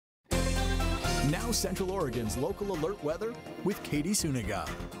Now Central Oregon's local alert weather with Katie Suniga.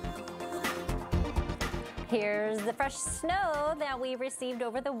 Here's the fresh snow that we received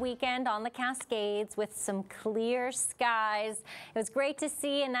over the weekend on the Cascades with some clear skies. It was great to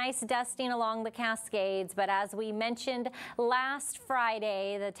see a nice dusting along the Cascades, but as we mentioned last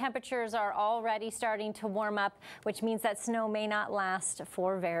Friday, the temperatures are already starting to warm up, which means that snow may not last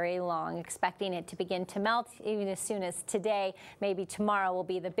for very long. Expecting it to begin to melt even as soon as today. Maybe tomorrow will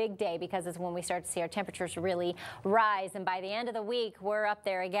be the big day because it's when we start to see our temperatures really rise, and by the end of the week, we're up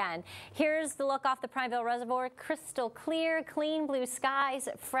there again. Here's the look off the Prineville Reservoir. Crystal clear, clean blue skies,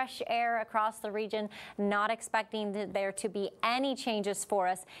 fresh air across the region. Not expecting there to be any changes for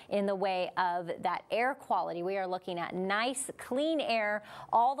us in the way of that air quality. We are looking at nice, clean air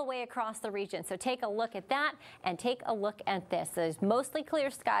all the way across the region. So take a look at that and take a look at this. There's mostly clear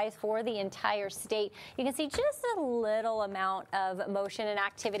skies for the entire state. You can see just a little amount of motion and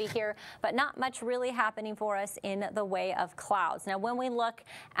activity here, but not much really happening for us in the way of clouds. Now, when we look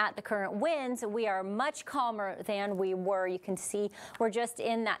at the current winds, we are much calmer than we were. You can see we're just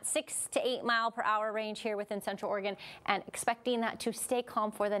in that 6 to 8 mile per hour range here within Central Oregon, and expecting that to stay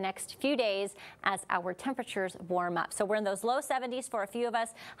calm for the next few days as our temperatures warm up. So we're in those low 70s for a few of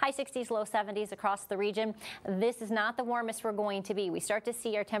us, high 60s, low 70s across the region. This is not the warmest we're going to be. We start to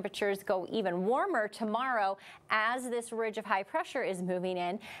see our temperatures go even warmer tomorrow as this ridge of high pressure is moving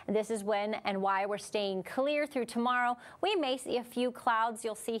in. And this is when and why we're staying clear through tomorrow. We may see a few clouds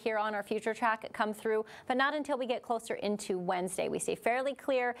you'll see here on our future track come through, but not until we get closer into Wednesday. We stay fairly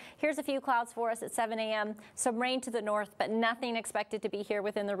clear. Here's a few clouds for us at 7 a.m. Some rain to the north, but nothing expected to be here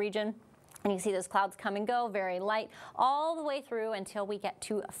within the region. And you see those clouds come and go, very light, all the way through until we get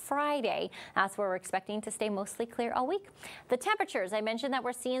to Friday. That's where we're expecting to stay mostly clear all week. The temperatures, I mentioned that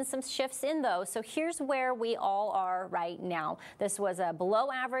we're seeing some shifts in those. So here's where we all are right now. This was a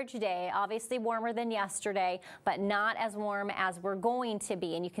below average day, obviously warmer than yesterday, but not as warm as we're going to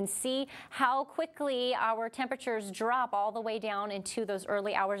be. And you can see how quickly our temperatures drop all the way down into those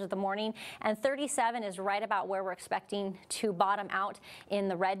early hours of the morning. And 37 is right about where we're expecting to bottom out in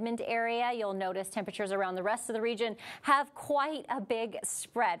the Redmond area. You'll notice temperatures around the rest of the region have quite a big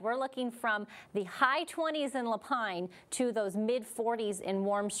spread. We're looking from the high 20s in La Pine to those mid 40s in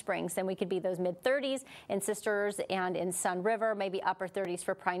Warm Springs. Then we could be those mid 30s in Sisters and in Sun River, maybe upper 30s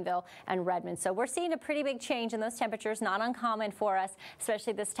for Prineville and Redmond. So we're seeing a pretty big change in those temperatures, not uncommon for us,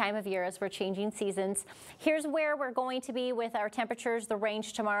 especially this time of year as we're changing seasons. Here's where we're going to be with our temperatures. The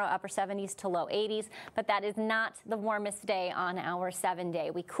range tomorrow, upper 70s to low 80s, but that is not the warmest day on our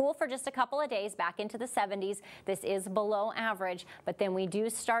 7-day. We cool for just a couple of days back into the 70s. This is below average, but then we do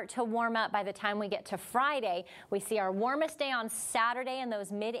start to warm up by the time we get to Friday. We see our warmest day on Saturday in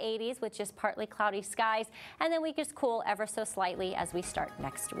those mid 80s with just partly cloudy skies, and then we just cool ever so slightly as we start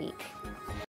next week.